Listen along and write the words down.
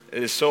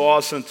It is so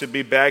awesome to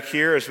be back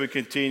here as we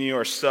continue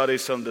our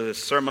studies on the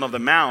Sermon on the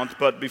Mount.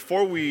 But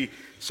before we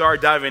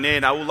start diving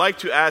in, I would like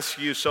to ask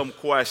you some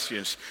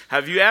questions.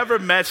 Have you ever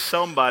met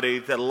somebody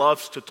that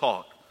loves to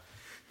talk?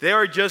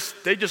 They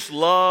just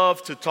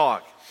love to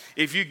talk.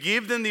 If you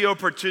give them the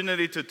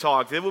opportunity to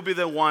talk, they will be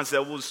the ones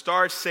that will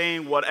start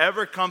saying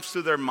whatever comes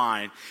to their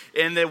mind.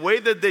 And the way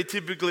that they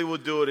typically will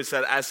do it is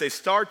that as they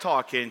start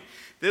talking,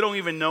 they don't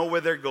even know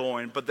where they're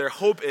going, but their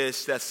hope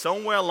is that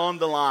somewhere along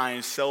the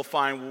lines, they'll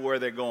find where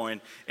they're going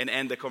and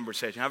end the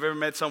conversation. Have you ever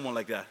met someone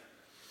like that?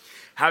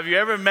 Have you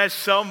ever met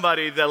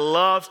somebody that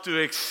loves to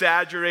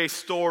exaggerate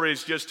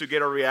stories just to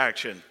get a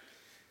reaction?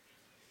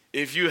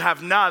 If you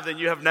have not, then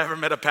you have never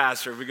met a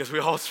pastor, because we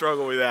all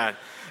struggle with that.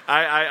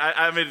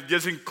 I mean,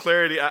 just in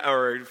clarity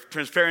or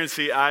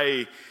transparency,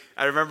 I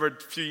remember a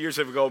few years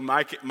ago,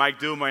 Mike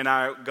Duma and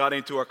I got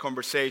into a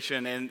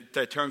conversation and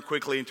that turned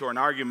quickly into an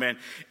argument.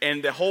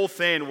 And the whole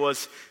thing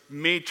was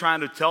me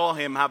trying to tell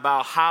him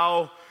about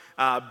how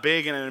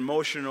big and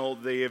emotional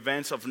the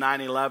events of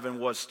 9/11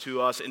 was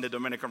to us in the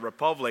Dominican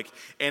Republic.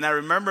 And I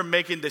remember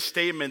making the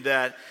statement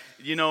that,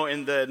 you know,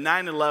 in the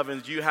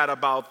 9/11, you had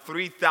about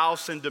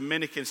 3,000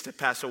 Dominicans that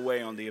passed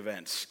away on the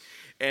events.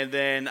 And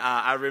then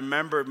I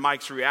remember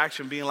Mike's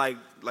reaction being like,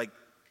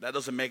 that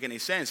doesn't make any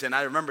sense. And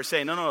I remember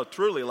saying, no,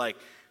 truly, like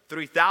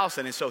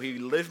 3,000. And so he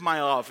left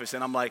my office,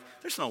 and I'm like,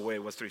 there's no way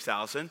it was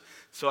 3,000.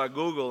 So I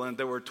Googled, and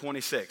there were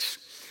 26.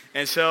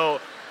 And so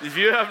if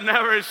you have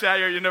never sat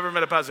here, you never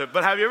met a pastor.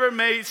 But have you ever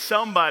met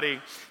somebody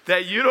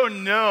that you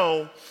don't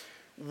know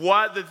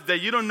that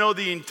you don't know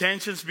the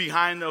intentions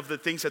behind of the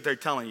things that they're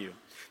telling you?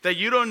 That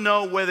you don't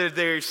know whether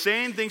they're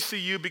saying things to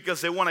you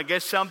because they want to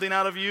get something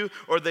out of you,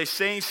 or they're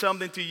saying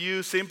something to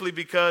you simply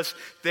because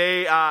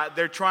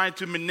they're trying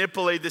to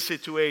manipulate the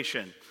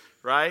situation,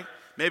 right?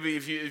 Maybe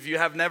if you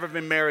have never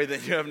been married,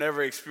 then you have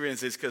never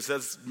experienced this, because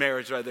that's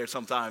marriage right there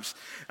sometimes.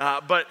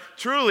 But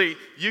truly,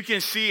 you can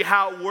see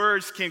how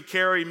words can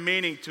carry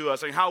meaning to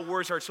us, and how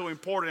words are so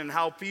important, and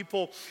how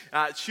people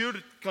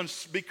should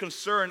be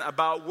concerned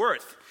about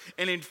worth.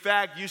 And in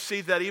fact, you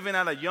see that even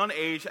at a young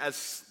age,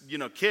 as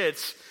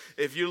kids,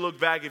 if you look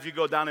back, if you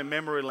go down in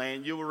memory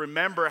lane, you will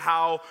remember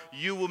how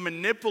you will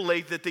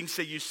manipulate the things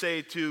that you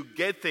say to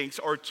get things,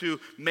 or to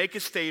make a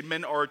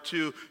statement, or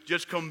to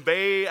just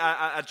convey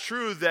a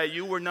truth that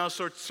you were not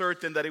so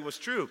certain that it was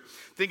true.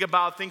 Think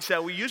about things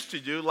that we used to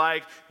do,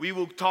 like we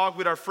will talk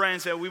with our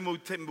friends and we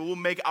will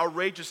make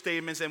outrageous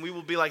statements, and we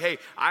will be like, hey,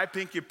 I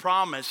pinky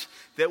promise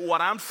that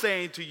what I'm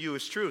saying to you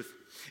is truth.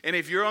 And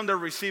if you're on the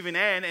receiving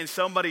end and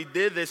somebody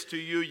did this to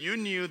you, you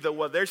knew that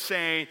what they're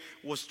saying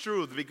was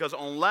truth, because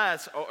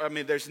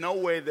there's no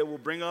way they will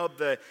bring up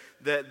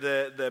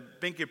the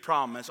pinky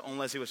promise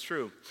unless it was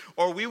true.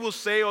 Or we will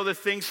say other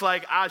things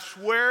like, I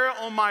swear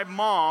on my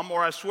mom,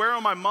 or I swear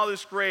on my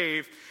mother's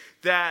grave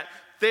that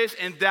this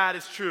and that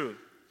is true.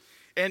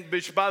 And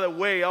which, by the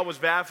way, always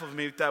baffles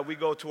me that we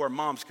go to our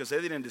moms, because they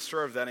didn't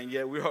deserve that, and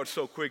yet we are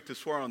so quick to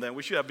swear on them.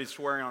 We should have been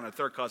swearing on our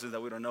third cousins that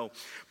we don't know.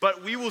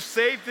 But we will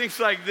say things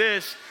like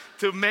this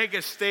to make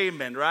a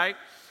statement, right?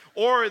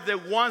 Or the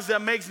ones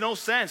that makes no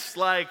sense,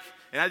 like,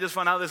 and I just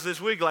found out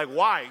this week, like,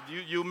 why?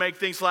 You make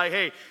things like,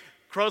 hey,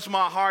 cross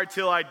my heart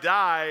till I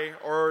die,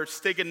 or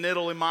stick a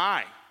needle in my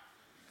eye.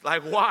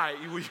 Like, why?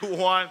 You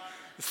want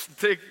to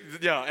stick,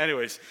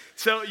 anyways.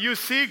 So you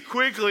see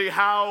quickly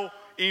how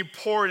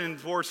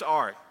important words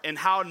are, and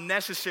how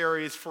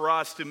necessary it is for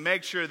us to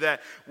make sure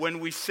that when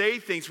we say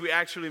things, we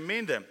actually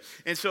mean them.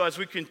 And so as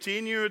we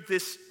continue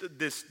this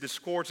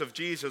discourse of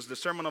Jesus, the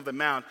Sermon on the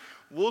Mount,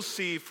 we'll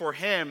see for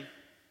him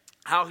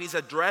how he's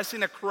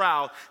addressing a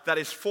crowd that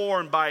is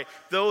formed by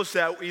those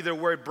that either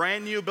were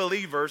brand new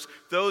believers,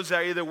 those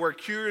that either were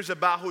curious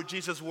about who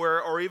Jesus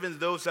were, or even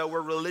those that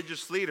were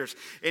religious leaders.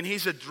 And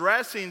he's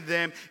addressing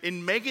them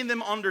in making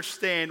them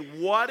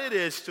understand what it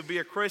is to be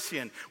a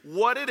Christian,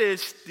 what it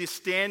is, the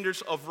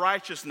standards of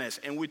righteousness.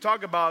 And we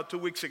talked about 2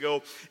 weeks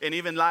ago, and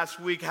even last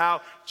week,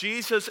 how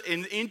Jesus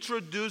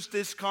introduced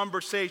this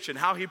conversation,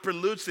 how he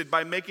preludes it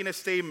by making a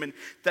statement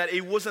that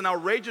it was an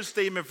outrageous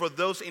statement for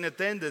those in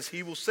attendance.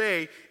 He will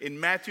say in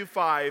Matthew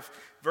 5,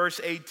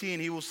 verse 18,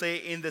 he will say,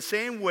 in the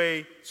same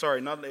way,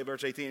 not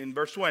verse 18, in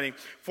verse 20,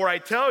 for I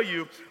tell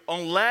you,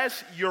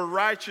 unless your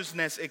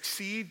righteousness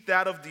exceed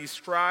that of the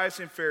scribes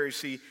and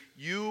Pharisees,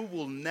 you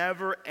will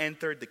never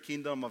enter the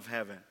kingdom of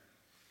heaven.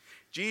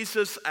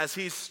 Jesus, as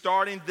he's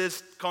starting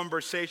this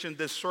conversation,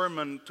 this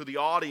sermon to the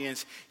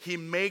audience, he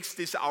makes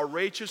these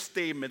outrageous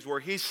statements where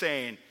he's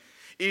saying,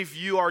 if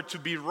you are to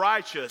be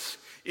righteous,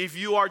 if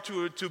you are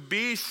to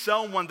be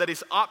someone that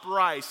is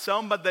upright,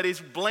 somebody that is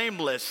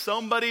blameless,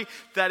 somebody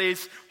that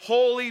is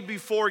holy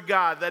before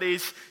God, that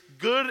is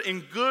good in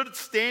good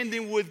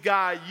standing with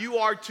God, you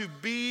are to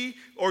be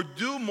or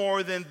do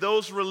more than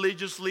those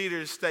religious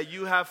leaders that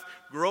you have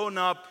grown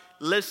up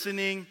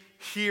listening,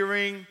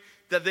 hearing,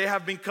 that they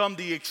have become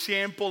the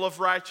example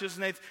of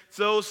righteousness,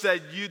 those that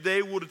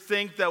they would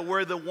think that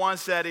were the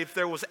ones that if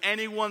there was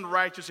anyone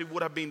righteous, it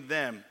would have been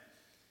them.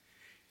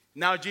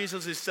 Now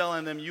Jesus is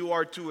telling them, you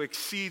are to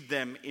exceed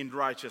them in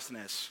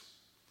righteousness.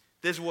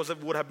 This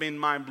would have been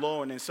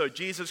mind-blowing. And so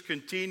Jesus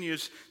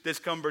continues this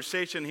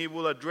conversation. He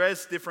will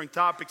address different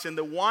topics. And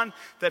the one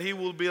that he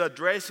will be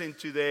addressing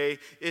today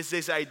is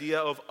this idea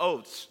of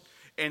oaths.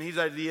 And his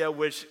idea,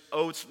 which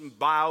oaths,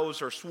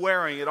 vows, or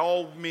swearing, it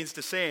all means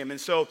the same.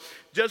 And so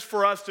just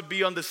for us to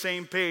be on the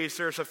same page,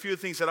 there's a few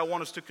things that I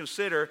want us to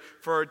consider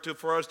for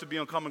us to be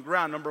on common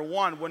ground. Number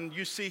one, when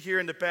you see here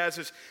in the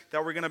passage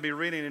that we're going to be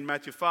reading in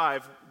Matthew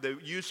 5, the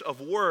use of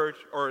word,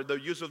 or the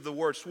use of the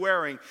word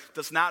swearing,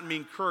 does not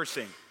mean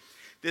cursing.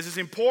 This is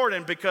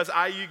important because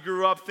I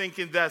grew up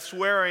thinking that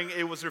swearing,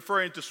 it was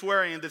referring to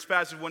swearing in this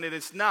passage when it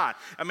is not.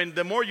 I mean,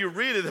 the more you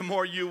read it, the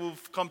more you will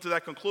come to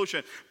that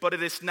conclusion. But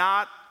it is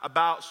not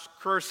about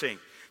cursing.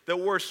 The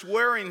word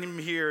swearing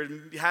here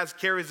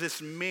carries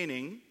this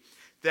meaning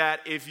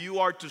that if you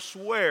are to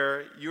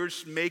swear, you're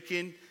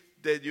saying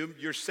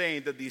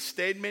that the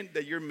statement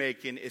that you're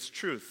making is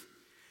truth.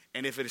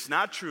 And if it is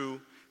not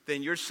true,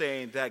 then you're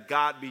saying that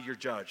God be your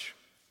judge.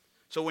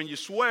 So when you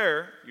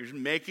swear, you're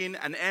making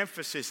an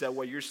emphasis that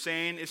what you're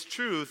saying is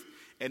truth,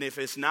 and if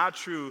it's not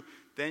true,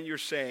 then you're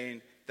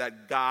saying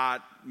that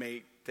God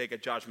may take a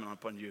judgment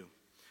upon you.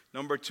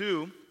 Number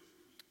two,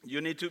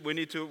 we need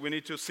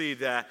to see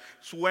that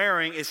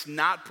swearing is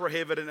not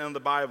prohibited in the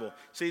Bible.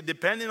 See,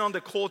 depending on the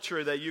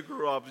culture that you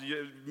grew up,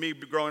 me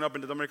growing up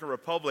in the Dominican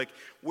Republic,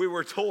 we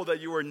were told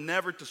that you were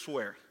never to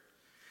swear,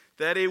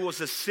 that it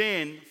was a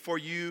sin for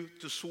you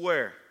to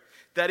swear,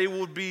 that it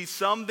would be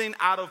something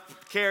out of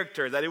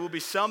character, that it would be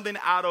something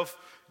out of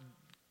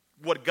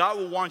what God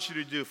would want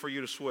you to do for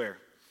you to swear.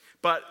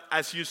 But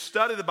as you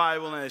study the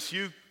Bible and as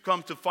you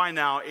come to find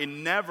out, it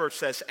never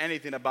says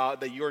anything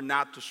about that you're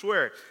not to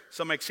swear.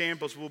 Some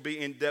examples will be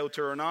in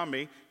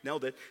Deuteronomy,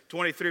 nailed it,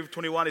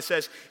 23-21. It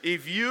says,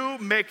 if you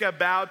make a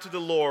vow to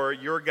the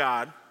Lord your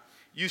God,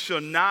 you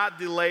shall not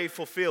delay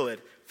fulfill it.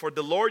 For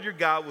the Lord your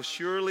God will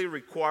surely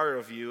require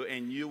of you,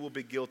 and you will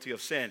be guilty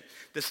of sin.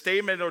 The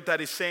statement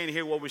that is saying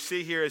here, what we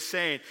see here is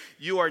saying,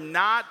 you are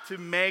not to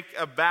make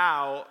a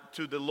vow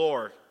to the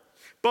Lord.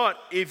 But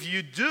if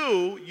you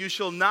do, you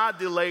shall not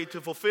delay to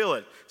fulfill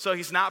it. So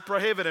he's not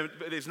prohibiting,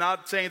 it's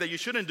not saying that you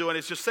shouldn't do it.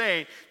 It's just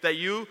saying that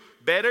you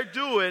better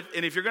do it.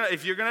 And if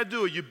you're gonna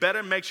do it, you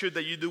better make sure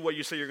that you do what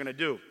you say you're gonna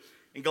do.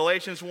 In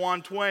Galatians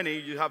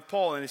 1:20, you have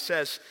Paul, and it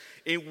says,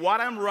 in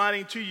what I'm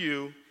writing to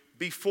you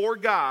before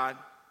God,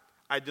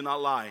 I do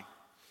not lie.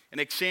 An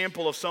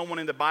example of someone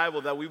in the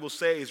Bible that we will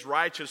say is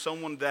righteous,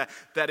 someone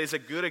that is a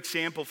good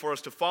example for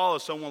us to follow,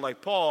 someone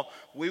like Paul,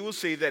 we will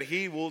see that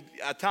he will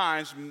at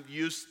times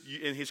use,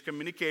 in his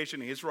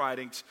communication, in his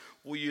writings,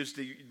 will use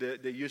the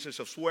uses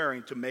of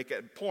swearing to make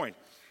a point.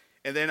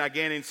 And then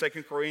again in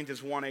 2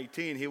 Corinthians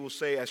 1:18, he will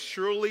say, as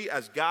surely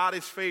as God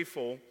is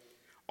faithful,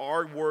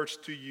 our words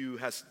to you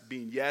has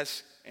been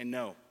yes and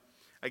no.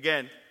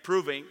 Again,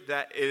 proving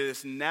that it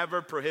is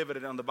never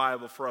prohibited in the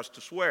Bible for us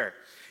to swear.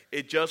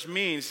 It just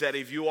means that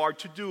if you are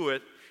to do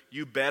it,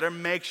 you better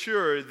make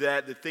sure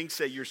that the things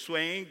that you're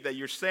saying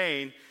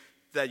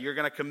that you're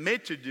going to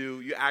commit to do,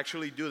 you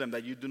actually do them,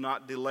 that you do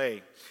not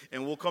delay.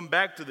 And we'll come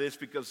back to this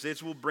because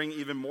this will bring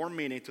even more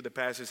meaning to the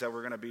passage that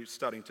we're going to be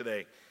studying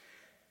today.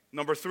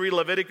 Number 3,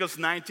 Leviticus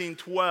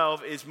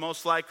 19:12 is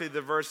most likely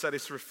the verse that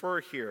is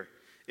referred here.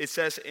 It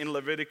says in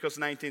Leviticus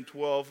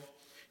 19:12,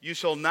 you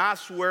shall not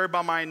swear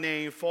by my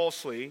name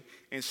falsely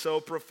and so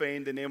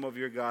profane the name of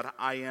your God.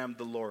 I am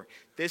the Lord.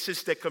 This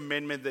is the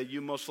commandment that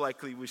you most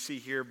likely will see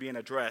here being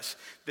addressed.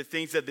 The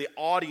things that the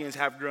audience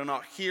have grown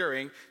up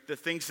hearing, the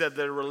things that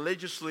the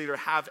religious leader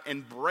have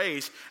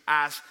embraced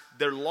as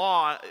their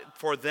law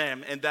for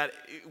them, and that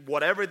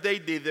whatever they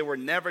did, they were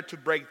never to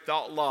break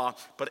that law,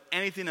 but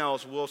anything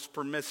else was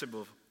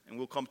permissible. And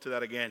we'll come to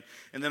that again.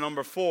 And then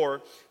number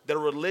 4, the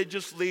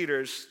religious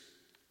leaders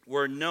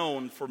were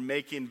known for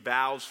making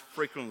vows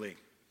frequently.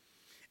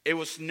 It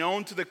was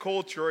known to the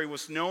culture, it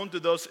was known to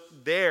those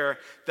there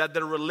that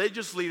the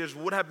religious leaders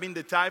would have been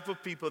the type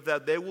of people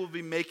that they will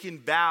be making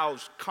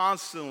vows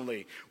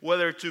constantly,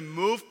 whether to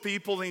move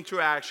people into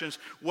actions,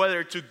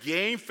 whether to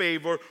gain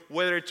favor,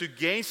 whether to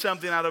gain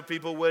something out of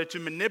people, whether to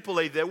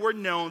manipulate. They were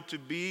known to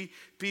be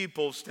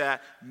peoples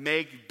that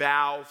make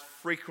vows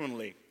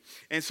frequently.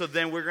 And so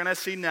then we're going to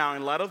see now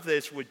in light of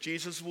this what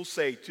Jesus will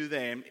say to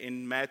them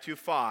in Matthew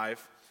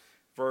 5,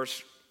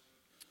 verse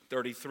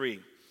 33.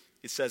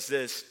 It says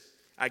this,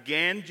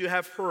 again you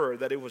have heard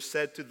that it was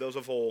said to those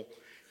of old,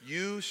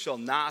 you shall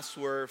not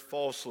swear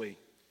falsely,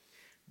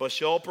 but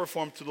shall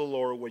perform to the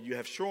Lord what you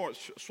have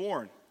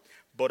sworn.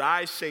 But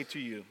I say to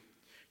you,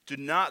 do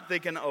not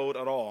take an oath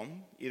at all,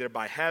 either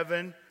by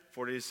heaven,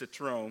 for it is the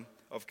throne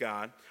of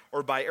God,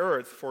 or by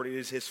earth, for it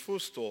is his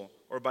footstool,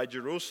 or by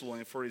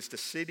Jerusalem, for it is the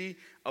city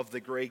of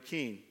the great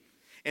king.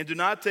 And do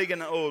not take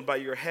an oath by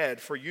your head,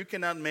 for you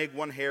cannot make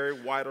one hair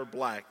white or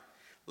black.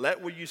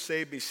 Let what you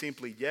say be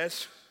simply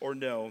yes or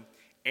no.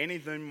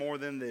 Anything more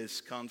than this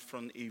comes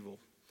from evil.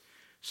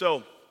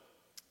 So,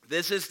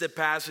 this is the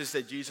passage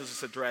that Jesus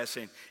is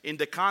addressing. In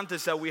the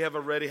context that we have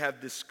already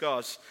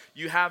discussed,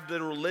 you have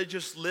the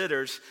religious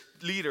leaders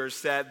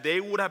leaders that they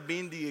would have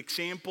been the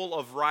example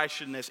of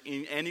righteousness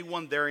in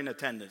anyone there in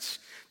attendance.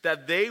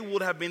 That they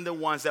would have been the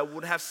ones that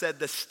would have set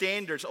the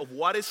standards of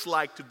what it's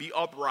like to be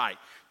upright,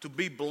 to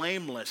be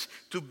blameless,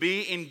 to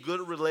be in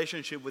good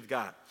relationship with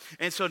God.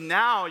 And so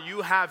now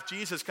you have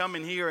Jesus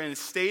coming here and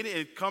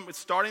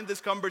starting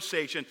this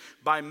conversation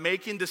by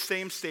making the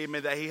same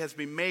statement that he has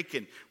been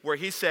making, where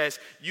he says,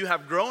 you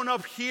have grown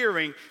up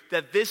hearing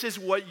that this is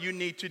what you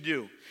need to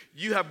do.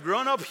 You have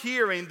grown up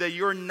hearing that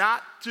you're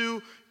not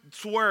to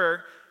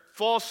swear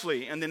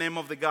falsely in the name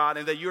of the God,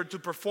 and that you're to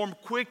perform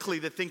quickly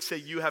the things that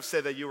you have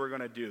said that you were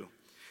going to do.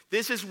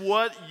 This is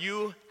what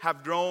you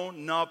have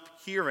grown up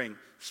hearing,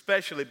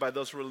 especially by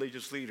those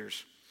religious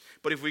leaders.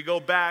 But if we go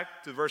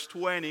back to verse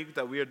 20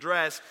 that we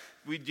addressed,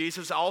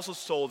 Jesus also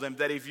told them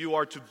that if you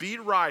are to be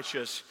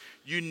righteous,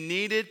 you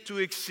needed to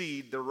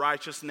exceed the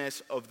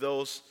righteousness of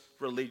those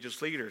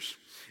religious leaders.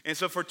 And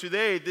so for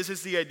today, this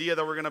is the idea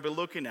that we're going to be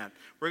looking at.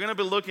 We're going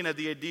to be looking at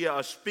the idea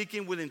of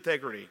speaking with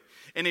integrity.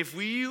 And if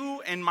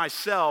you and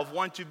myself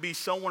want to be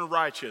someone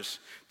righteous,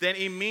 then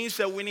it means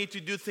that we need to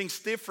do things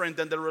different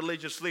than the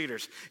religious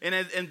leaders.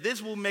 And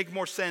this will make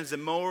more sense the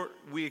more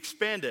we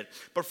expand it.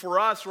 But for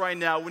us right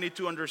now, we need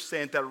to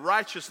understand that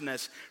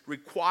righteousness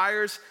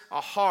requires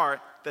a heart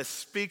that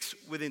speaks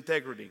with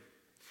integrity.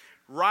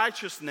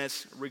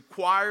 Righteousness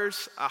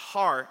requires a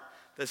heart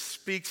that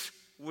speaks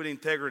with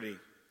integrity.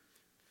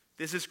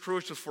 This is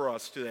crucial for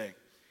us today.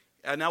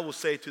 And I will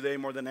say today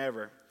more than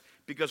ever.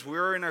 Because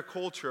we're in a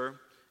culture,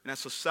 in a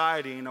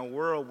society, in a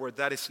world where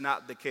that is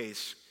not the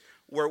case.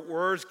 Where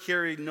words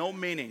carry no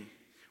meaning.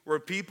 Where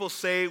people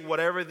say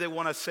whatever they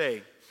want to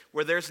say.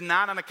 Where there's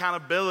not an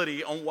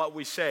accountability on what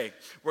we say.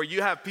 Where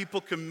you have people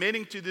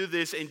committing to do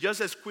this, and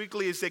just as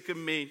quickly as they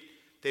commit,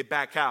 they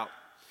back out.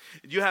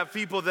 You have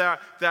people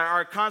that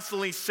are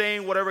constantly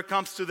saying whatever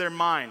comes to their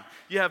mind.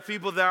 You have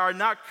people that are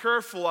not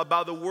careful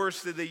about the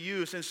words that they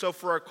use. And so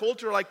for a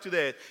culture like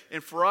today,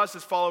 and for us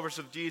as followers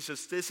of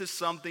Jesus, this is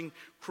something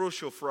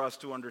crucial for us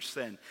to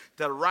understand.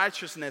 That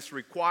righteousness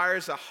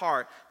requires a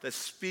heart that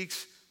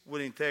speaks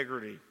with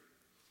integrity.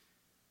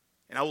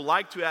 And I would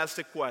like to ask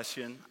the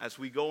question as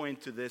we go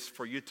into this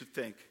for you to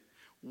think.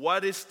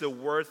 What is the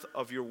worth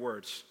of your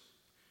words?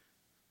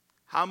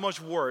 How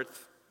much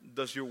worth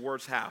does your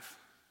words have?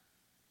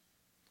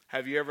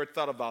 Have you ever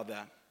thought about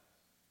that?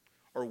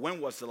 Or when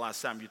was the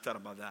last time you thought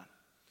about that?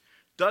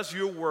 Does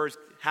your words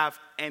have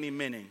any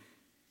meaning?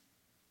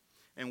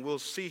 And we'll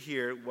see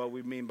here what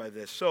we mean by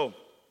this. So,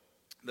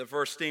 the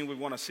first thing we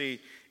want to see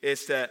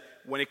is that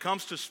when it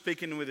comes to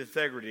speaking with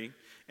integrity,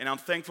 and I'm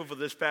thankful for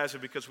this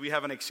passage because we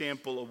have an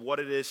example of what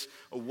it is,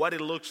 of what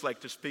it looks like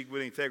to speak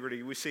with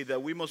integrity. We see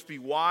that we must be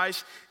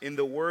wise in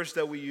the words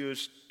that we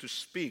use to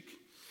speak.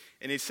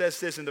 And it says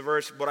this in the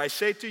verse, "But I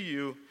say to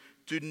you,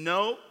 do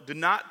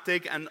not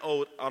take an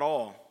oath at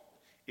all,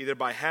 either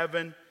by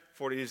heaven,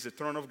 for it is the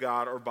throne of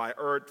God, or by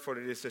earth, for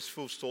it is his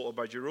footstool, or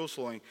by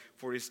Jerusalem,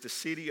 for it is the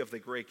city of the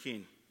great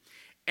king."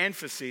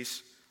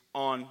 Emphasis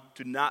on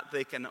do not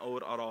take an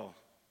oath at all.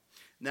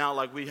 Now,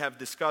 like we have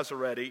discussed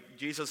already,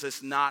 Jesus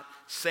is not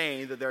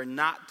saying that they're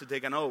not to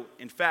take an oath.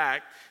 In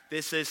fact,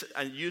 this is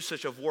a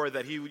usage of word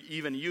that he would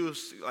even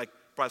use, like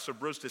Pastor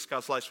Bruce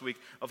discussed last week,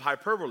 of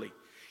hyperbole.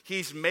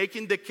 He's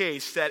making the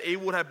case that it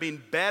would have been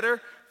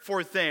better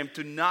for them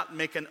to not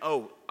make an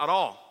oath at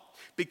all.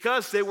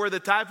 Because they were the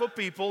type of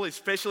people,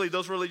 especially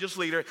those religious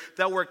leaders,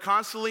 that were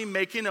constantly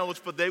making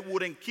oaths, but they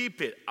wouldn't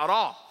keep it at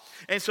all.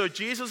 And so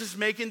Jesus is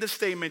making the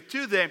statement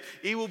to them,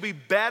 it will be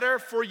better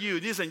for you.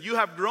 Listen, you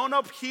have grown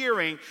up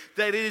hearing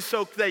that it is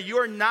so that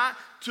you're not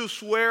to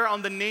swear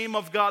on the name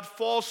of God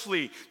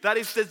falsely. That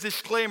is the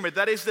disclaimer.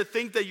 That is the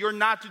thing that you're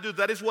not to do.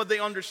 That is what they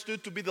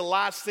understood to be the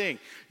last thing.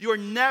 You're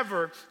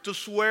never to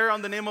swear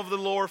on the name of the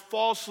Lord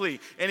falsely.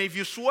 And if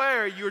you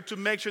swear, you're to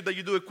make sure that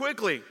you do it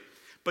quickly.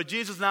 But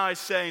Jesus now is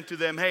saying to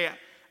them, hey,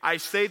 I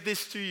say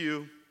this to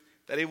you,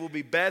 that it will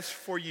be best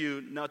for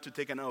you not to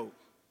take an oath.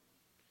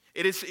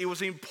 It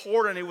was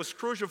important, it was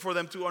crucial for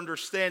them to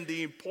understand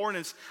the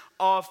importance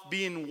of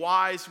being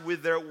wise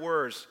with their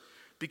words,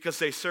 because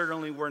they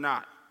certainly were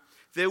not.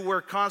 They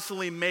were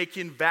constantly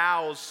making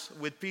vows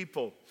with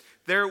people.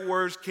 Their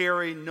words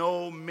carry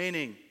no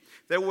meaning.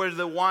 They were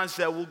the ones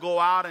that will go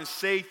out and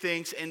say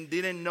things and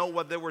didn't know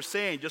what they were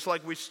saying. Just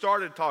like we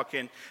started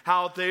talking,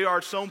 how there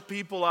are some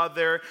people out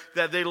there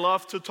that they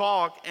love to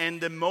talk, and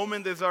the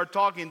moment they start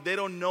talking, they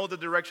don't know the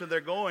direction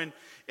they're going.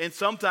 And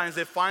sometimes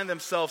they find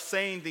themselves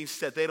saying things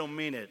that they don't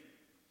mean it.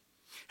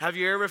 Have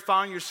you ever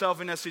found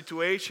yourself in a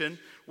situation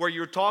where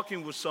you're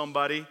talking with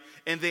somebody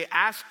and they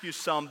ask you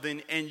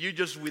something and you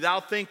just,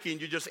 without thinking,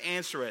 you just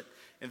answer it.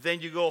 And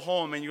then you go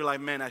home and you're like,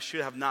 man, I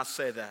should have not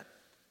said that.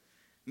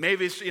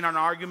 Maybe it's in an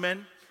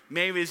argument.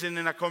 Maybe it's in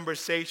a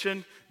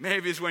conversation.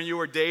 Maybe it's when you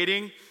were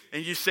dating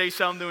and you say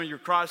something and your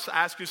crush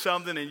asks you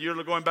something and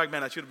you're going back,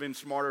 man, I should have been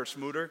smarter or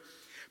smoother.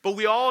 But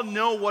we all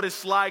know what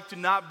it's like to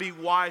not be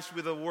wise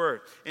with a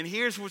word. And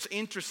here's what's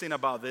interesting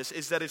about this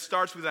is that it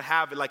starts with a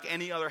habit like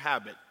any other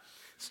habit.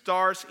 It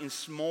starts in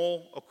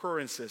small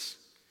occurrences.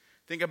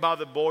 Think about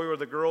the boy or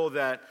the girl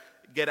that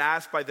get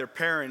asked by their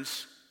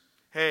parents,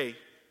 hey,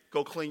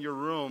 go clean your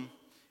room,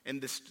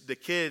 and the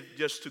kid,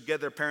 just to get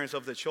their parents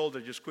off the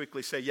shoulder, just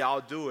quickly say, yeah,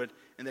 I'll do it,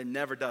 and then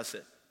never does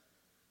it.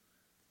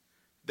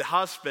 The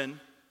husband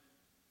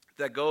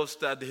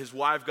that his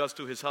wife goes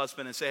to his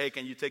husband and say, hey,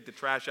 can you take the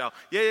trash out?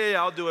 Yeah,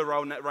 I'll do it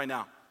right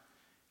now.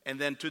 And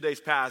then 2 days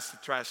pass, the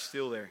trash is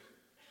still there,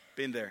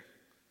 been there.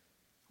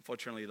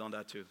 Unfortunately, done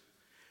that too.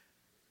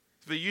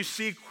 But you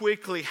see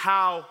quickly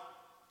how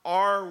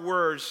our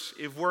words,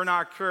 if we're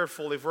not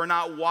careful, if we're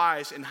not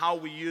wise in how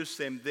we use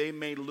them, they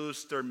may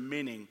lose their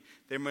meaning.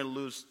 They may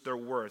lose their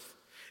worth.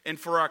 And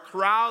for a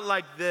crowd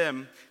like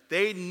them,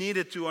 they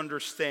needed to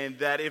understand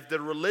that if the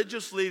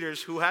religious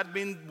leaders who had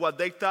been what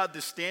they thought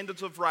the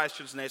standards of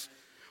righteousness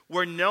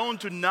were known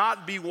to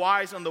not be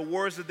wise on the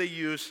words that they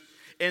used,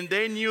 and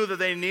they knew that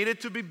they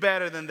needed to be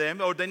better than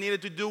them, or they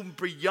needed to do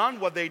beyond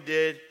what they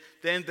did,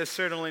 then there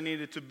certainly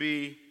needed to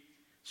be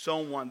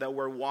someone that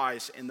were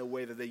wise in the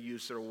way that they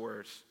used their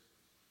words.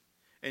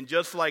 And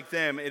just like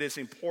them, it is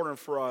important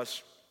for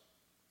us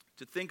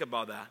to think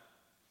about that.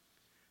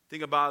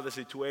 Think about the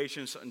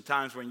situations and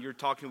times when you're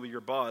talking with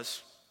your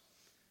boss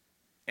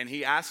and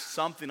he asks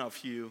something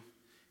of you,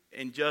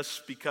 and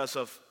just because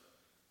of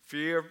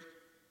fear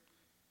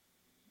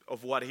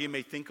of what he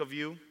may think of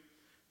you,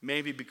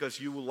 maybe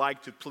because you would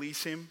like to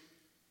please him,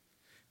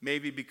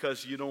 maybe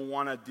because you don't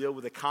want to deal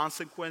with the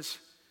consequence,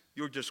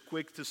 you're just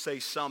quick to say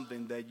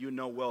something that you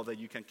know well that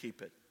you can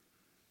keep it.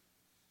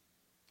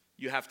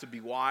 You have to be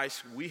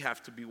wise. We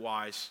have to be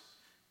wise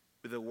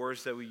with the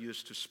words that we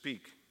use to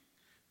speak.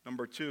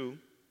 Number 2,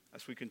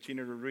 as we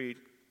continue to read,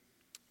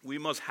 we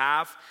must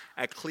have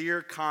a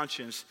clear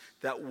conscience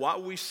that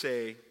what we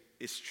say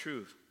is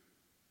truth.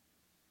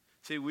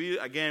 See, we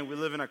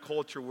live in a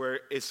culture where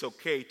it's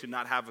okay to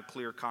not have a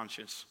clear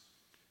conscience.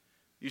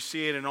 You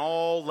see it in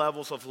all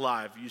levels of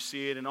life. You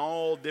see it in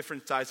all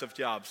different types of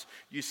jobs.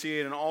 You see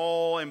it in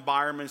all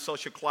environments,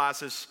 social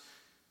classes,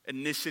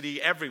 ethnicity,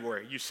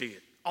 everywhere. You see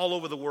it. All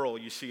over the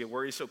world you see it,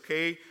 where it's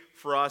okay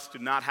for us to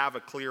not have a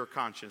clear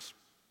conscience.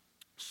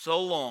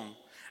 So long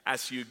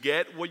as you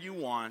get what you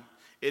want,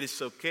 it is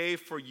okay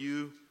for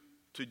you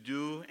to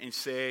do and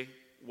say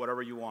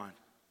whatever you want.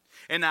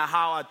 And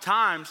how at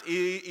times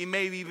it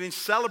may be even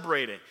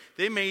celebrated.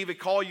 They may even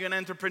call you an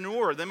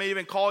entrepreneur. They may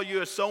even call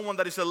you as someone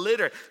that is a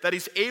leader, that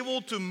is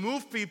able to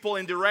move people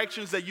in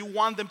directions that you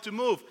want them to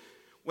move.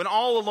 When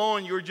all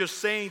alone you're just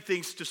saying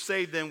things to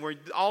say them, where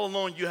all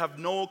alone you have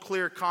no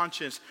clear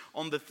conscience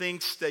on the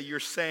things that you're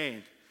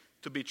saying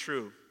to be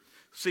true.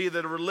 See,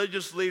 the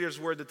religious leaders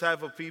were the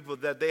type of people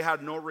that they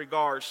had no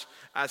regards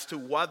as to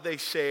what they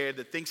said,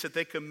 the things that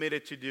they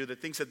committed to do, the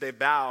things that they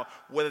vowed,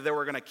 whether they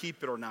were going to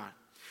keep it or not.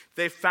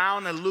 They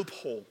found a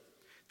loophole.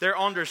 Their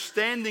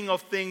understanding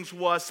of things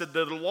was that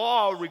the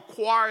law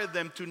required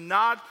them to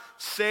not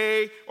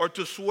say or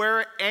to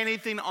swear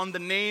anything on the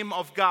name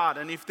of God.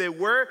 And if they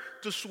were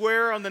to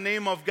swear on the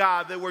name of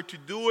God, they were to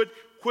do it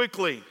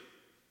quickly.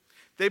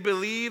 They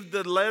believed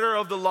the letter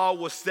of the law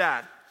was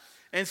that.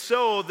 And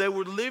so they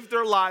would live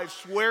their lives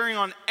swearing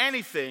on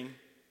anything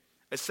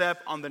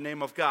except on the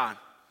name of God.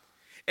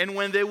 And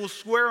when they would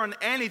swear on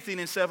anything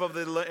except of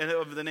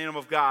the name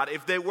of God,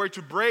 if they were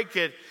to break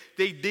it,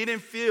 they didn't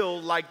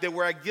feel like they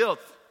were at guilt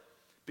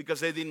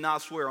because they did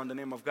not swear on the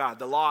name of God.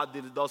 The law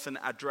doesn't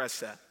address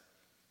that.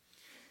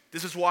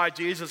 This is why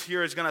Jesus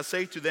here is going to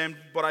say to them,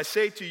 but I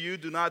say to you,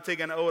 do not take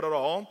an oath at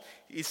all.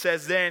 He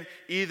says then,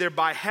 either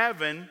by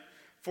heaven,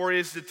 for it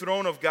is the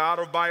throne of God,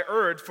 or by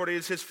earth, for it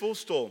is his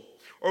footstool.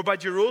 Or by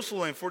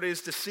Jerusalem, for it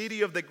is the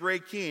city of the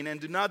great king.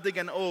 And do not dig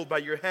an oath by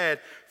your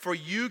head, for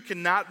you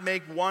cannot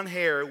make one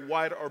hair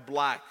white or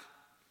black.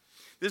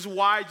 This is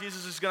why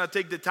Jesus is going to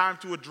take the time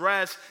to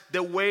address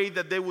the way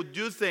that they would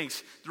do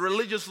things. The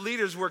religious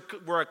leaders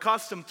were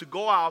accustomed to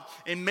go out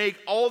and make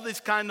all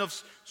this kind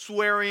of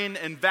swearing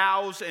and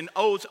vows and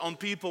oaths on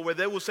people, where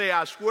they will say,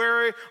 I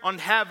swear on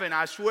heaven,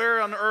 I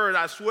swear on earth,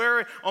 I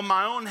swear on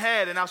my own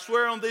head, and I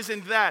swear on this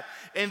and that.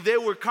 And they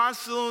would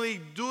constantly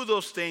do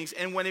those things.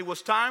 And when it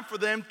was time for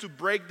them to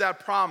break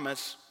that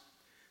promise,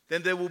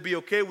 then they would be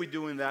okay with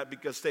doing that,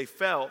 because they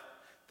felt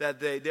that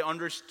they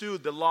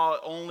understood the law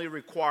only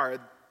required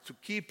to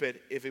keep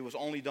it if it was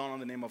only done on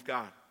the name of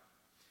God.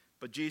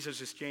 But Jesus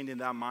is changing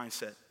that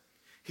mindset.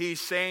 He's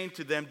saying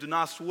to them, do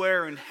not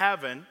swear in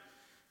heaven,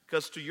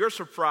 because to your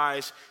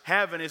surprise,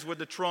 heaven is where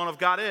the throne of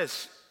God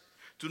is.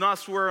 Do not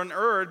swear on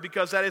earth,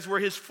 because that is where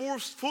his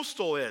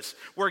footstool is,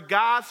 where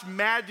God's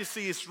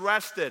majesty is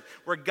rested,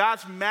 where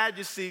God's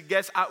majesty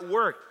gets at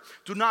work.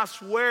 Do not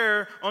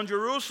swear on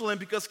Jerusalem,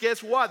 because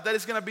guess what? That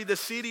is going to be the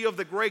city of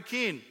the great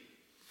king.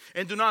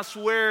 And do not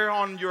swear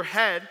on your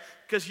head,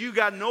 because you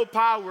got no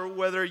power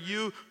whether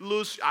you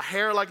lose a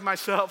hair like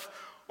myself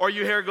or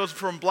your hair goes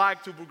from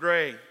black to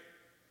gray.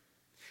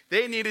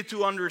 They needed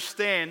to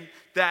understand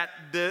that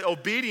the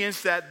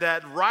obedience,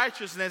 that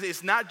righteousness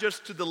is not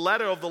just to the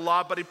letter of the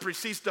law, but it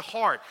precedes the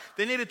heart.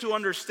 They needed to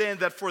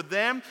understand that for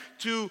them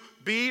to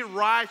be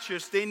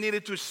righteous, they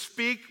needed to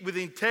speak with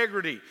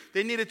integrity.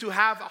 They needed to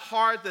have a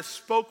heart that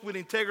spoke with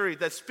integrity,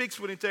 that speaks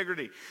with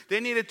integrity. They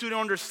needed to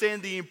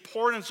understand the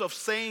importance of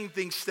saying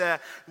things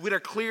with a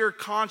clear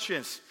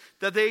conscience.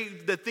 that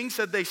the things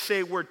that they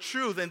say were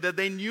truth and that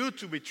they knew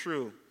to be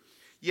true.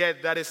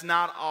 Yet that is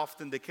not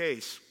often the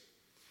case.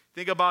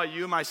 Think about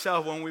you and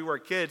myself when we were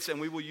kids and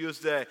we would use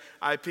the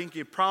I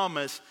pinky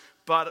promise,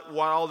 but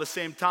while at the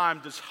same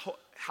time just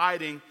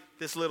hiding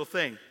this little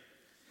thing.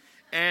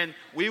 And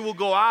we will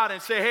go out and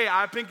say, hey,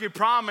 I pinky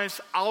promise,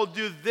 I'll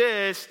do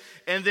this,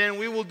 and then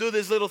we will do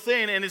this little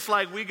thing. And it's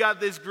like we got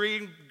this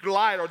green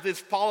light or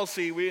this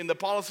policy. In the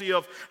policy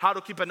of how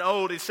to keep an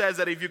oath, it says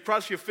that if you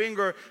cross your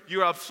finger,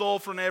 you're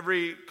absolved from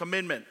every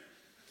commitment.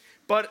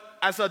 But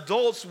as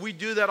adults, we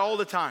do that all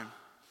the time.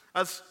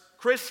 As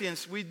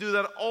Christians, we do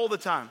that all the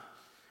time.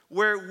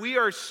 Where we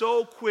are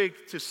so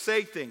quick to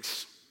say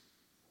things,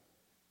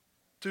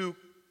 to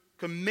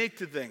commit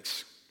to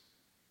things,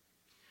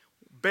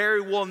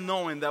 very well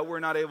knowing that we're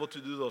not able to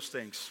do those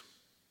things.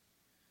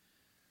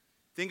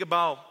 Think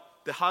about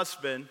the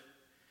husband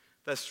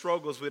that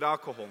struggles with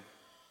alcohol.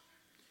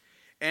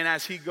 And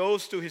as he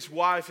goes to his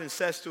wife and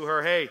says to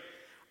her, hey,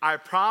 I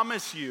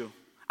promise you,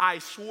 I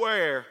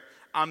swear,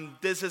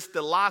 this is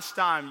the last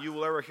time you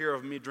will ever hear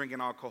of me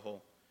drinking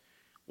alcohol.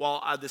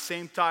 While at the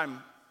same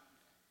time,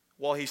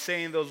 while he's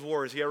saying those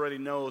words, he already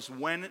knows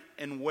when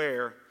and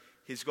where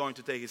he's going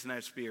to take his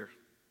next beer.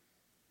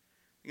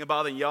 Think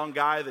about the young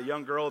guy, the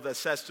young girl that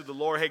says to the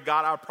Lord, hey,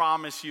 God, I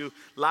promise you,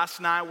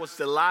 last night was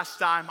the last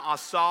time I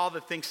saw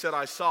the things that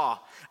I saw.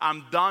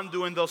 I'm done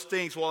doing those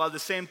things, while at the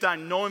same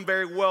time knowing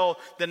very well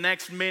the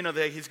next minute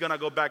that he's going to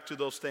go back to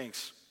those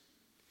things.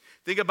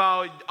 Think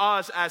about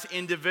us as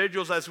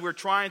individuals as we're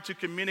trying to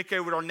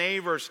communicate with our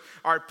neighbors,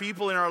 our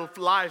people in our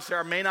lives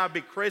that may not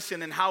be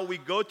Christian, and how we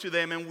go to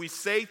them and we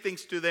say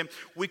things to them,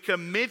 we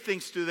commit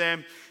things to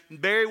them,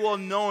 very well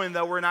knowing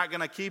that we're not going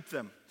to keep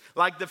them.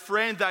 Like the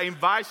friend that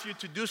invites you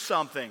to do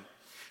something.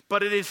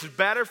 But it is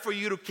better for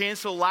you to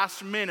cancel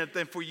last minute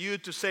than for you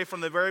to say from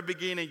the very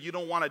beginning you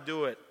don't want to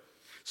do it.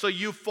 So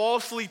you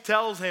falsely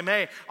tells him,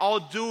 hey,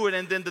 I'll do it.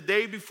 And then the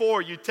day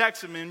before you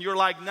text him and you're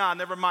like, nah,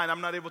 never mind. I'm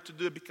not able to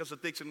do it because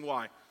of X and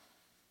Y.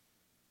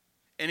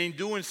 And in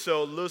doing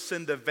so,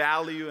 loosen the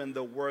value and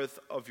the worth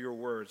of your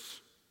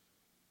words.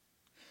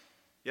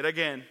 Yet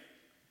again,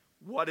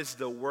 what is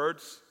the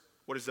worth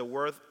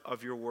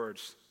of your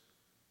words?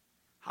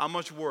 How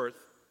much worth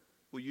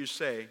will you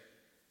say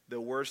the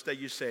words that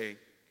you say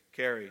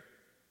carry?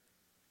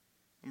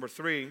 Number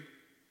 3,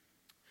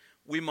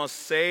 we must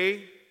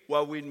say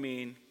what we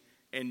mean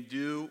and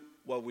do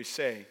what we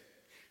say.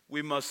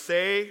 We must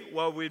say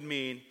what we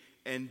mean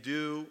and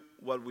do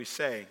what we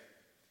say.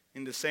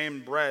 In the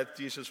same breath,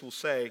 Jesus will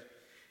say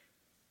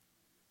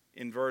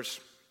in verse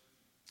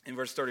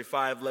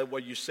 35, let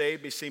what you say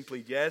be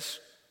simply yes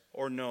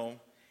or no.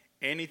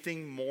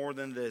 Anything more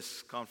than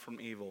this comes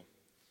from evil.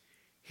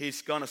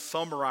 He's going to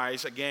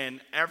summarize again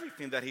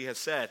everything that he has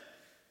said.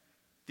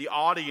 The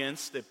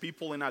audience, the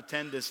people in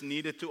attendance,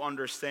 needed to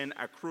understand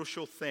a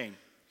crucial thing.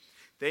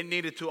 They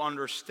needed to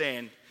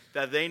understand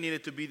that they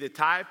needed to be the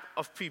type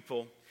of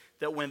people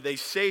that when they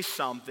say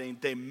something,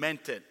 they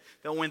meant it.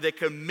 That when they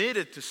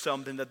committed to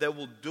something, that they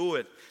will do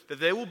it. That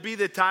they will be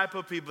the type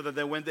of people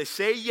that when they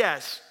say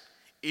yes,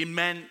 it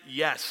meant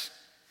yes.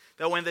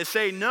 That when they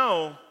say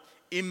no,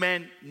 it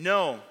meant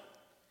no.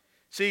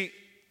 See,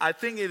 I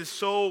think it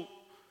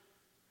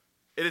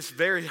is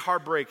very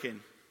heartbreaking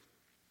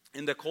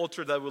in the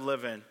culture that we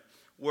live in,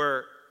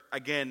 where,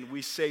 again,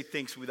 we say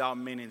things without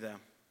meaning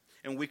them.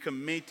 And we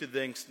commit to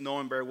things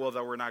knowing very well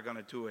that we're not going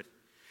to do it.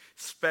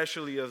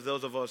 Especially if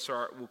those of us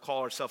who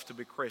call ourselves to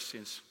be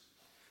Christians.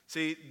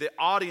 See, the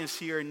audience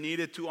here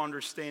needed to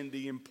understand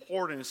the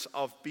importance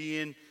of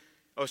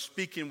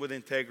speaking with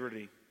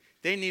integrity.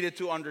 They needed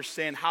to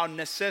understand how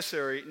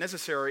necessary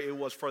it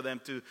was for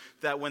them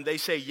that when they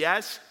say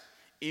yes,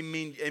 it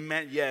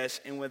meant yes,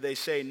 and when they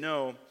say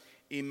no,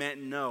 it meant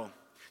no.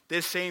 In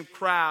the same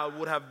crowd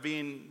would have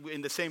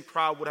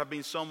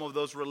been some of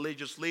those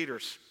religious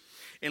leaders.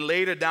 And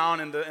later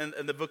down in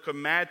the book of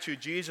Matthew,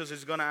 Jesus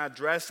is going to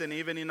address them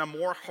even in a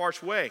more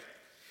harsh way.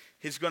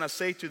 He's going to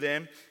say to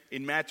them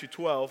in Matthew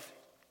 12,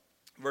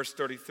 verse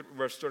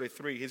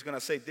 33, he's going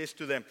to say this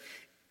to them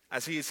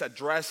as he is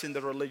addressing the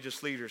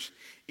religious leaders.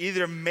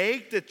 Either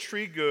make the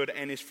tree good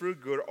and its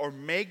fruit good, or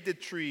make the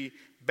tree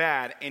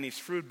bad and its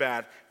fruit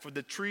bad, for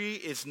the tree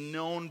is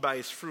known by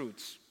its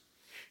fruits.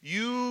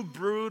 You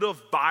brood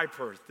of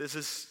vipers.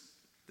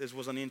 This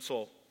was an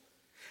insult.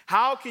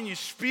 How can you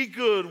speak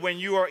good when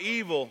you are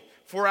evil?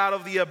 For out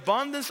of the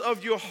abundance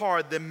of your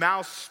heart the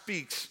mouth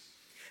speaks.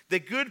 The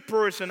good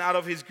person out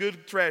of his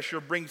good treasure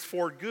brings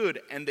forth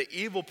good, and the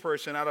evil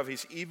person out of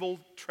his evil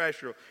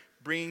treasure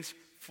brings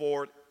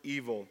forth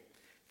evil.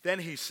 Then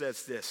he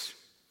says this,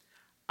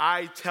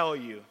 I tell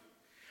you,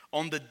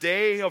 on the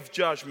day of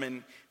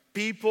judgment,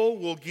 people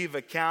will give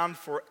account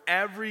for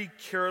every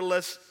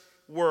careless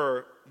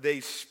word they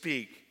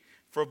speak.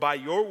 For by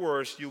your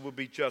words you will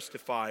be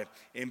justified,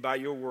 and by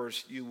your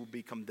words you will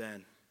be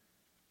condemned.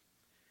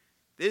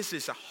 This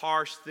is a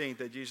harsh thing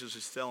that Jesus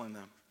is telling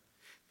them.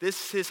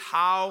 This is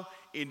how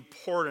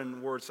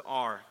important words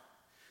are.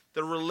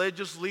 The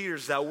religious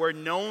leaders that were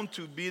known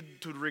to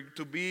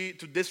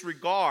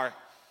disregard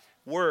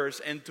words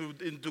and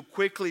to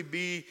quickly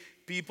be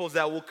people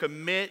that will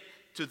commit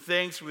to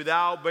things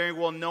without very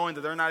well knowing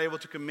that they're not able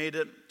to commit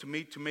it, to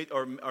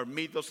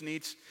meet those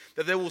needs,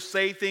 that they will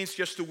say things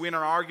just to win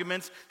our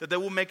arguments, that they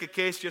will make a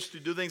case just to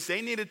do things.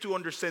 They needed to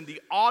understand,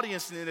 the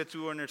audience needed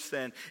to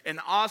understand, and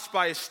us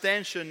by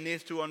extension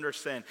needs to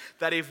understand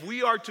that if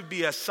we are to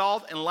be a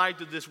salt and light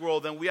to this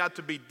world, then we have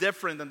to be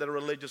different than the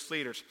religious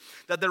leaders.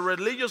 That the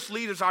religious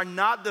leaders are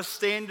not the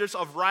standards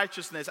of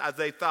righteousness as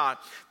they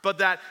thought, but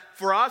that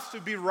for us to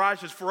be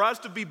righteous, for us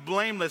to be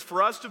blameless,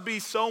 for us to be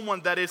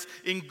someone that is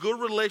in good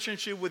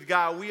relationship with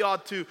God, we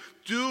ought to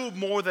do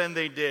more than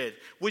they did,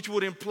 which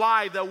would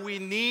imply that we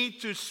need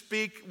to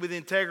speak with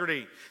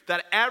integrity,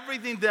 that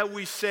everything that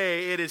we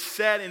say, it is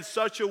said in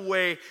such a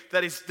way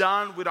that it's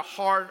done with a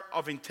heart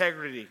of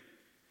integrity.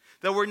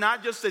 That we're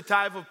not just the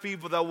type of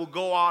people that will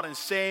go out and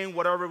saying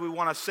whatever we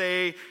want to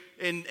say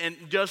and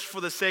just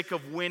for the sake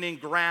of winning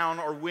ground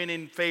or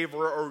winning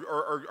favor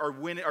or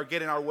winning or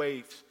getting our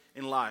ways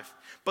in life.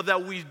 But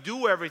that we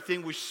do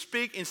everything, we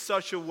speak in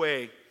such a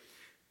way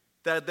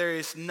that there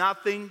is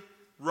nothing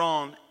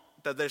wrong,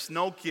 that there's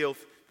no guilt,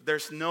 that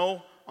there's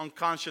no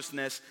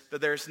unconsciousness,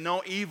 that there's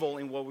no evil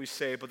in what we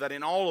say, but that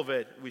in all of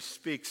it, we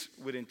speak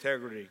with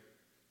integrity.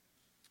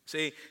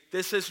 See,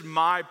 this is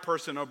my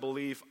personal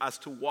belief as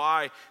to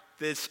why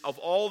this, of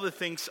all the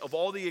things, of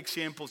all the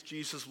examples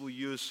Jesus will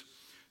use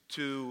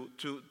to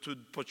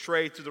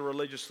portray to the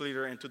religious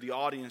leader and to the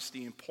audience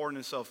the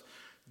importance of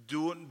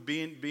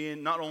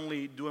being not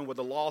only doing what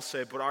the law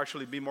said, but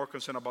actually be more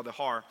concerned about the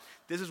heart.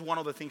 This is one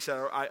of the things that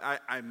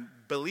I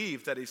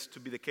believe that is to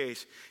be the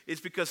case.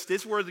 It's because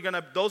this were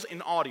those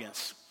in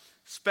audience,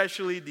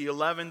 especially the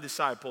 11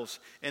 disciples,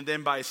 and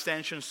then by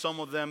extension,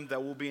 some of them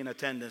that will be in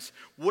attendance,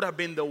 would have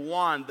been the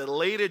one that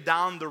later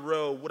down the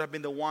road would have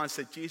been the ones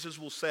that Jesus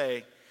will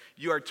say,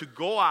 you are to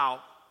go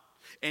out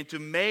and to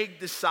make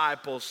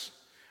disciples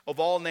of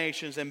all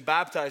nations and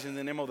baptize in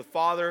the name of the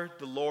Father,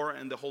 the Lord,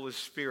 and the Holy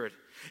Spirit.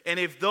 And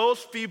if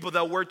those people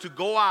that were to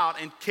go out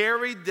and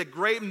carry the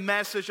great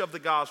message of the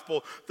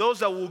gospel, those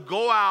that will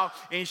go out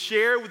and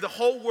share with the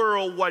whole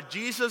world what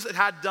Jesus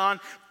had done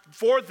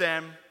for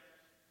them,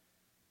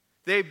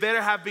 they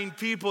better have been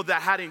people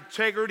that had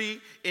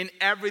integrity in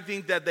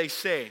everything that they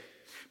say.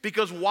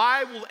 Because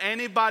why will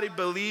anybody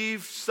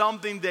believe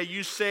something that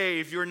you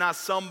say if you're not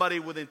somebody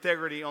with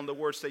integrity on the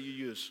words that you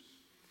use?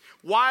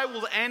 Why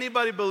will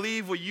anybody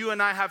believe what you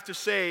and I have to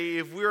say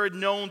if we're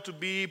known to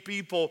be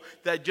people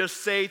that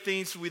just say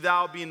things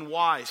without being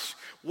wise?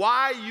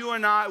 Why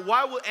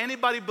will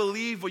anybody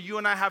believe what you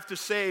and I have to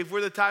say if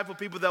we're the type of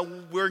people that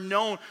we're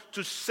known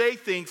to say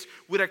things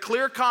with a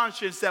clear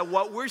conscience that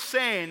what we're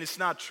saying is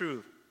not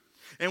true?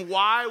 And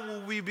why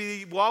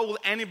will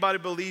anybody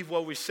believe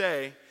what we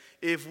say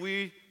if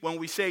when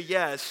we say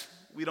yes,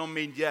 we don't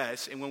mean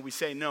yes, and when we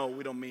say no,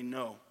 we don't mean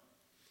no?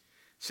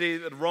 See,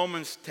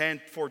 Romans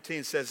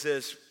 10:14 says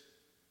this,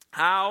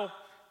 how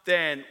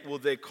then will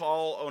they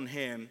call on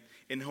him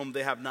in whom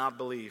they have not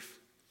believed?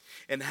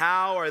 And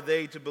how are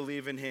they to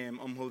believe in him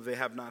on whom they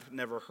have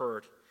never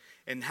heard?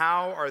 And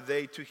how are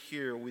they to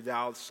hear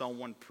without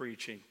someone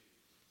preaching?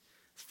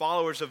 As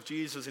followers of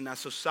Jesus in a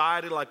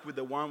society like with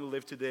the one we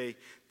live today,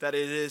 that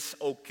it is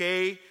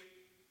okay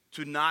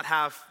to not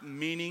have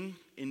meaning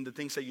in the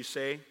things that you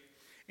say.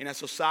 In a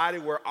society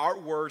where our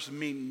words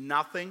mean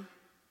nothing,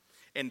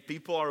 and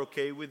people are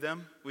okay with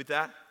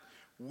that,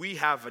 we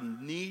have a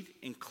neat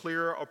and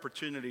clear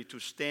opportunity to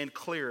stand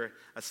clear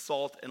as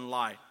salt and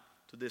light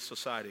to this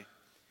society.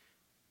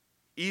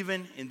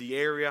 Even in the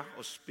area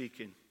of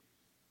speaking.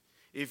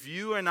 If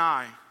you and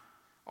I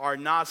are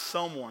not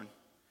someone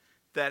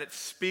that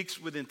speaks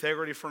with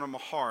integrity from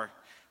our heart,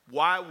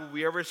 why would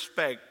we ever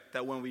expect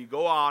that when we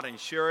go out and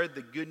share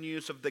the good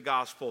news of the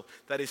gospel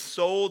that is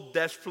so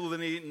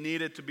desperately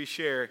needed to be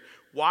shared,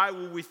 why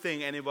would we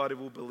think anybody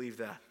will believe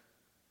that?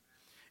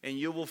 And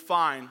you will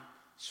find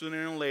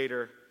sooner or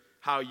later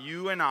how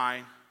you and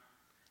I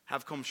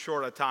have come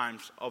short at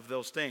times of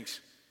those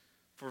things.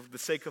 For the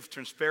sake of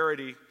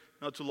transparency,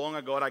 not too long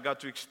ago, I got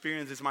to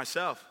experience this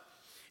myself.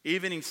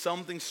 Even in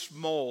something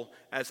small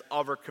as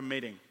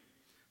overcommitting.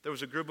 There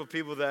was a group of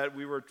people that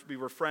we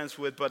were friends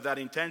with, but that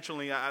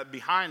intentionally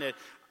behind it,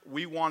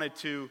 we wanted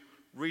to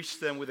reach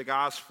them with the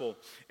gospel.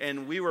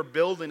 And we were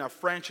building a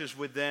friendship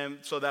with them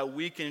so that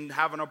we can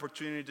have an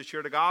opportunity to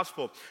share the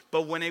gospel.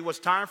 But when it was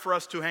time for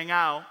us to hang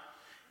out,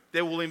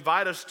 they will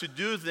invite us to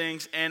do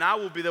things, and I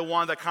will be the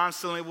one that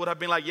constantly would have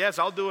been like, yes,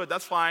 I'll do it,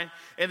 that's fine.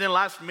 And then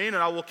last minute,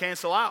 I will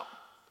cancel out.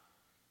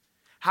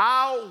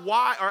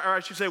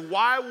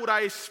 Why would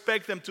I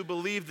expect them to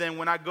believe them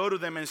when I go to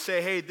them and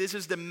say, hey, this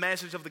is the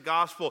message of the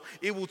gospel.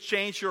 It will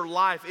change your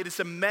life. It is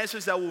a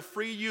message that will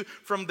free you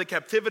from the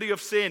captivity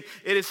of sin.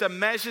 It is a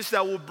message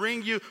that will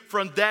bring you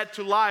from death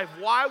to life.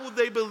 Why would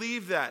they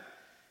believe that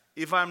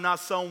if I'm not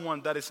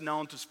someone that is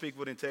known to speak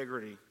with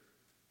integrity?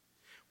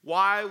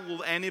 Why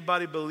will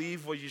anybody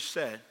believe what you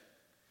said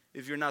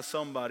if you're not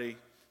somebody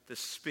that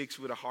speaks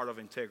with a heart of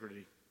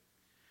integrity?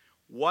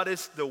 What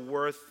is the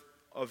worth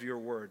of your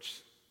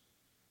words?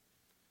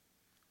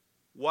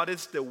 What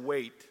is the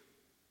weight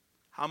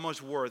How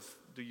much worth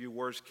do your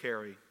words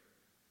carry?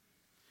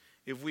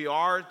 If we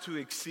are to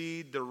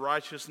exceed the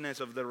righteousness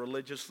of the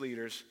religious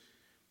leaders,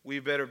 we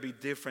better be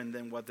different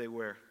than what they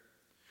were.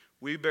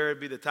 We better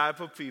be the type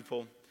of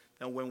people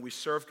that when we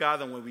serve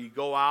God and when we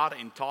go out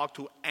and talk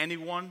to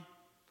anyone,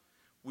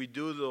 we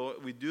do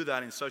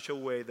that in such a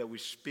way that we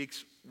speak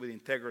with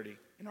integrity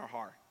in our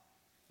heart.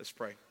 Let's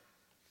pray.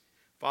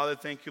 Father,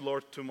 thank you,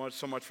 Lord,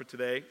 so much for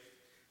today.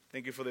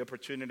 Thank you for the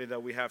opportunity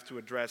that we have to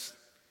address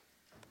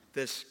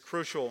this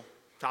crucial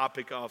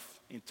topic of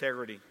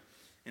integrity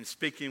and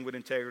speaking with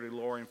integrity,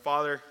 Lord. And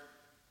Father,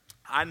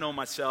 I know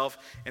myself,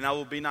 and I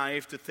will be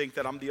naive to think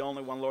that I'm the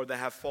only one, Lord, that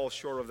have fallen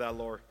short of that,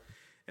 Lord.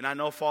 And I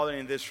know, Father,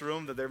 in this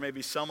room that there may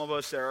be some of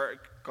us that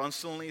are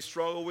constantly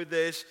struggle with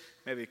this,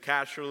 maybe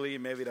casually,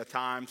 maybe at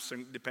times,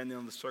 depending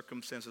on the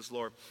circumstances,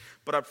 Lord.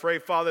 But I pray,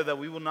 Father, that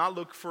we will not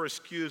look for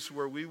excuse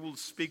where we will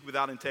speak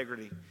without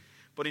integrity.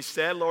 But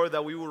instead, Lord,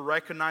 that we will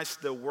recognize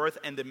the worth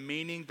and the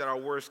meaning that our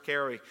words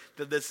carry.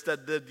 That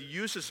the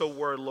uses of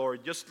word,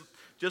 Lord, just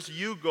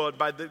you,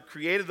 God,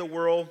 created the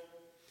world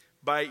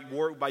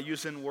by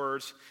using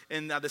words.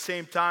 And at the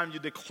same time, you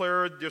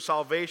declared your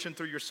salvation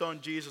through your Son,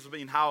 Jesus,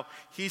 in how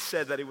he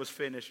said that it was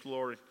finished,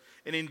 Lord.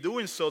 And in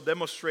doing so,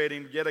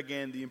 demonstrating yet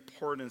again the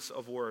importance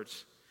of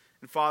words.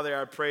 And Father,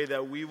 I pray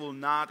that we will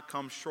not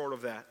come short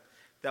of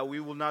that we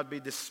will not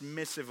be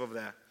dismissive of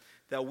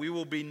that we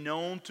will be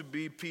known to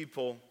be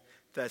people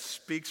that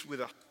speaks with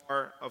a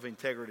heart of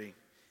integrity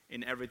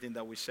in everything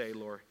that we say,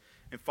 Lord.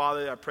 And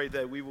Father, I pray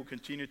that we will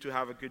continue to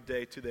have a good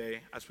day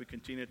today as we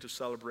continue to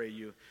celebrate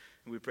you.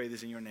 And we pray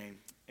this in your name.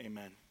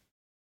 Amen.